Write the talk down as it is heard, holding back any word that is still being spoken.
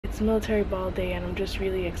it's military ball day and I'm just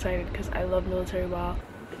really excited because I love military ball.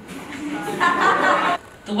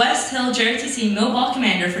 The Westhill JRTC Millball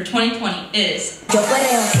Commander for 2020 is...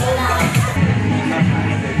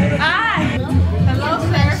 Hello,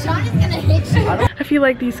 sir. Sean is gonna hit you. I feel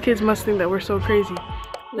like these kids must think that we're so crazy.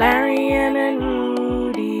 Larianne and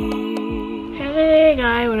Roody. Hey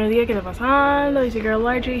guys, buenos días, ¿qué está pasando? It's your girl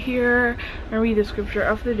LarJ here. I read the scripture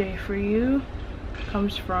of the day for you. It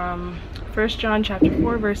comes from 1 John chapter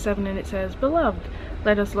 4 verse 7, and it says, "Beloved,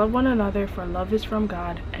 let us love one another, for love is from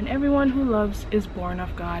God, and everyone who loves is born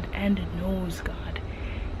of God and knows God."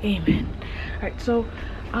 Amen. Alright, so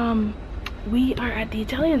we are at the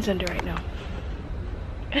Italian Center right now.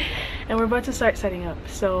 And we're about to start setting up.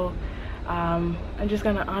 So I'm just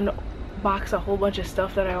gonna unbox a whole bunch of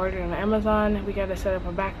stuff that I ordered on Amazon. We gotta set up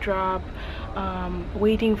a backdrop.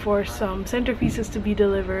 Waiting for some centerpieces to be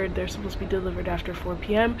delivered. They're supposed to be delivered after 4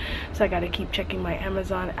 p.m. so I gotta keep checking my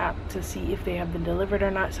Amazon app to see if they have been delivered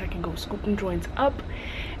or not, so I can go scoop them joints up.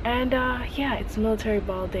 And yeah, it's military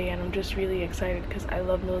ball day and I'm just really excited because I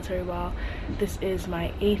love military ball. This is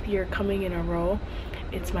my 8th year coming in a row.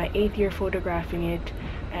 It's my 8th year photographing it,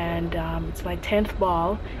 and it's my 10th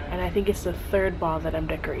ball, and I think it's the 3rd ball that I'm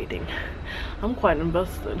decorating. I'm quite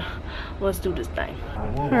invested. Let's do this thing.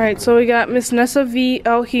 Alright, so we got Miss Vanessa V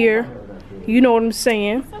out here. You know what I'm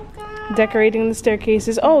saying. Decorating the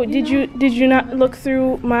staircases. Oh, did you not look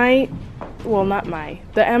through my, well, not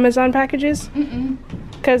the Amazon packages?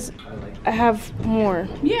 Because I have more.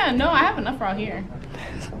 Yeah, no, I have enough around here.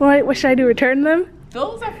 What should I do, return them?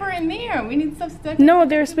 Those are for in there. We need stuff stuck. No,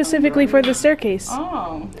 they're specifically for the staircase.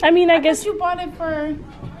 Oh. I mean, I guess you bought it for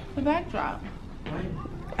the backdrop.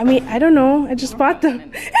 I mean, I don't know. I just bought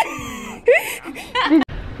them.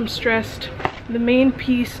 I'm stressed. The main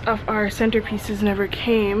piece of our centerpieces never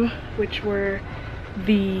came, which were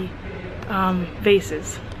the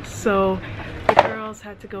vases. So the girls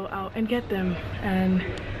had to go out and get them. And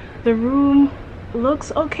the room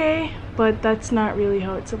looks okay, but that's not really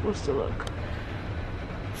how it's supposed to look.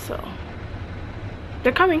 So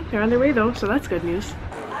they're coming. They're on their way though, so that's good news.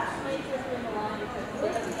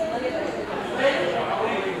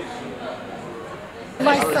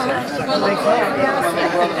 My son.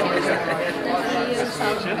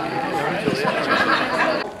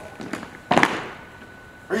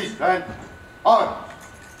 Freeze, man. On.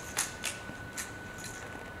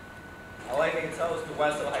 I'd like to toast to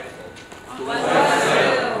Westhill High School.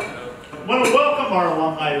 I want to welcome our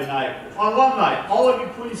alumni tonight. Our alumni, all of you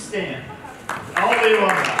please stand. All the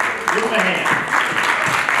alumni, give them a hand.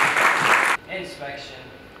 Inspection.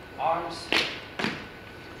 Arms.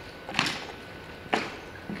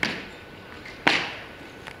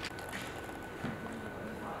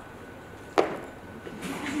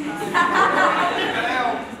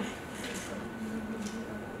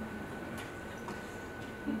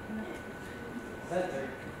 Center.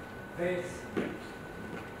 Face.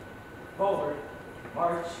 Forward.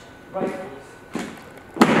 March. Rifles.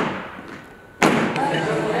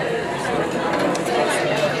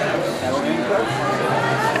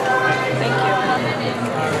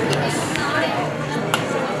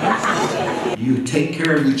 You take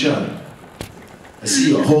care of each other. I see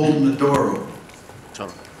you holding the door open.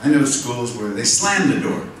 I know schools where they slam the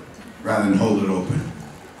door rather than hold it open.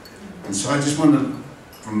 And so I just want to,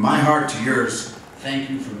 from my heart to yours, thank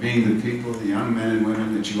you for being the people, the young men and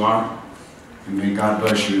women that you are. And may God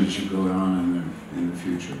bless you as you go on in the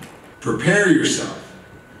future. Prepare yourself.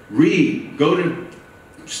 Read. Go to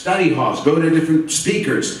study halls. Go to different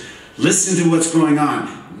speakers. Listen to what's going on.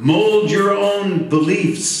 Mold your own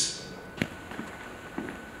beliefs.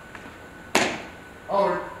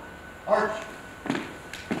 Arch.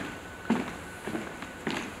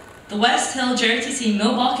 The Westhill JRTC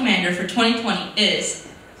Millball Commander for 2020 is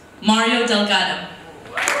Mario Delgado.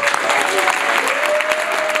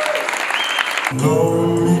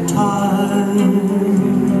 Lonely time.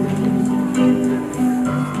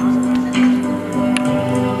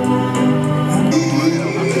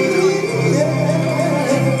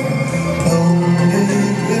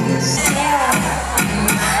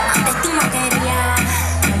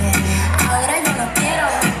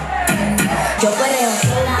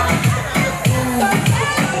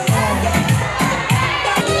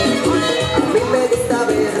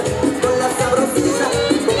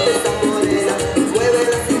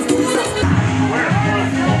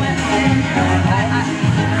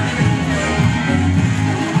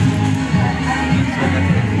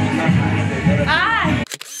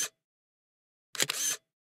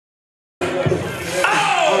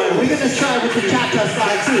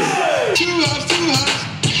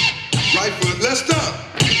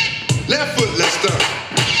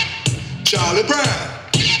 Charlie Brown.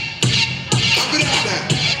 Pump it up now.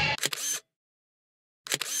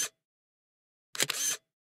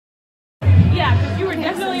 Yeah, because you were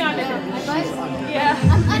definitely on the hip. Yeah.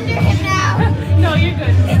 I'm under him now. No, you're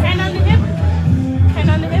good. Hand on the hip. Hand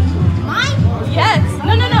on the hip. Mine? Yes.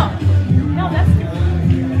 No, no, no. No, that's good.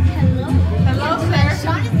 Hello. Hello, sir.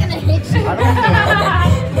 Sean is gonna hit you.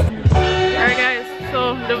 Alright guys,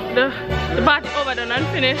 so the party over done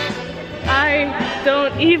unfinished. I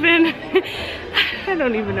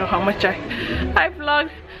don't even know how much I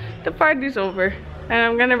vlogged. The party's over. And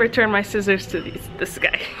I'm gonna return my scissors to this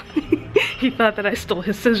guy. He thought that I stole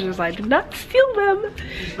his scissors. I did not steal them.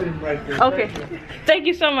 Okay, thank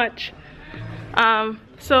you so much.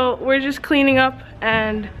 So we're just cleaning up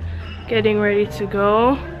and getting ready to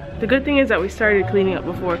go. The good thing is that we started cleaning up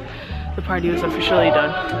before the party was officially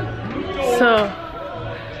done. So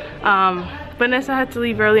Vanessa had to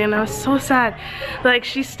leave early and I was so sad. Like,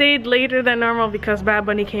 she stayed later than normal because Bad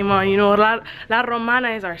Bunny came on. You know, La Romana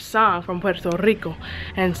is our song from Puerto Rico.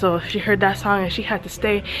 And so she heard that song and she had to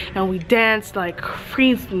stay and we danced like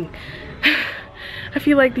freezing. I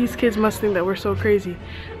feel like these kids must think that we're so crazy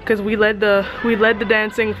because we led the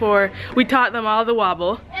dancing we taught them all the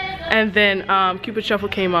wobble, and then Cupid Shuffle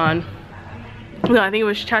came on. No, I think it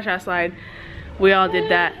was Cha-Cha Slide. We all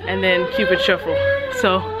did that, and then Cupid Shuffle.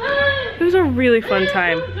 So it was a really fun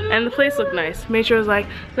time, and the place looked nice. Major was like,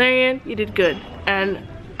 Larianne, you did good. And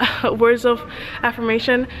words of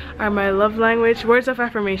affirmation are my love language. Words of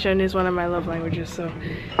affirmation is one of my love languages. So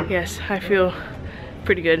yes, I feel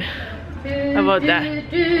pretty good about that.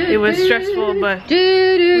 It was stressful, but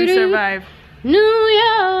we survived. New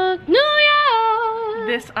York, New York.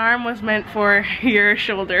 This arm was meant for your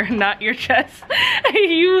shoulder, not your chest.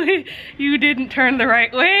 You didn't turn the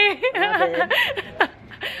right way.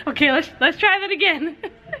 Okay, let's try that again.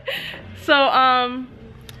 So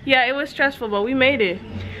yeah, it was stressful, but we made it.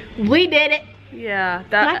 We did it. Yeah,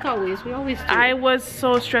 like always, we always do. I was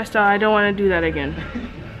so stressed out. I don't want to do that again.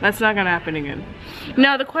 That's not gonna happen again.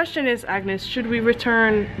 Now the question is, Agnes, should we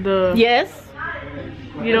return the? Yes.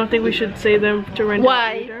 You don't think we should say them to rent?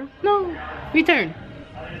 Why? No, return.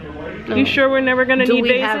 No. You sure we're never gonna need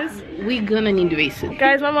vases? We're gonna need vases.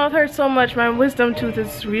 Guys, my mouth hurts so much. My wisdom tooth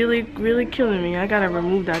is really killing me. I gotta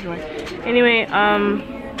remove that joint. Anyway,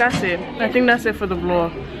 that's it. I think that's it for the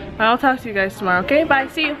vlog. I'll talk to you guys tomorrow. Okay, bye.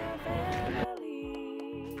 See you.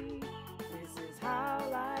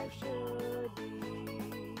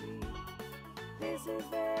 This is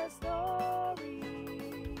their story.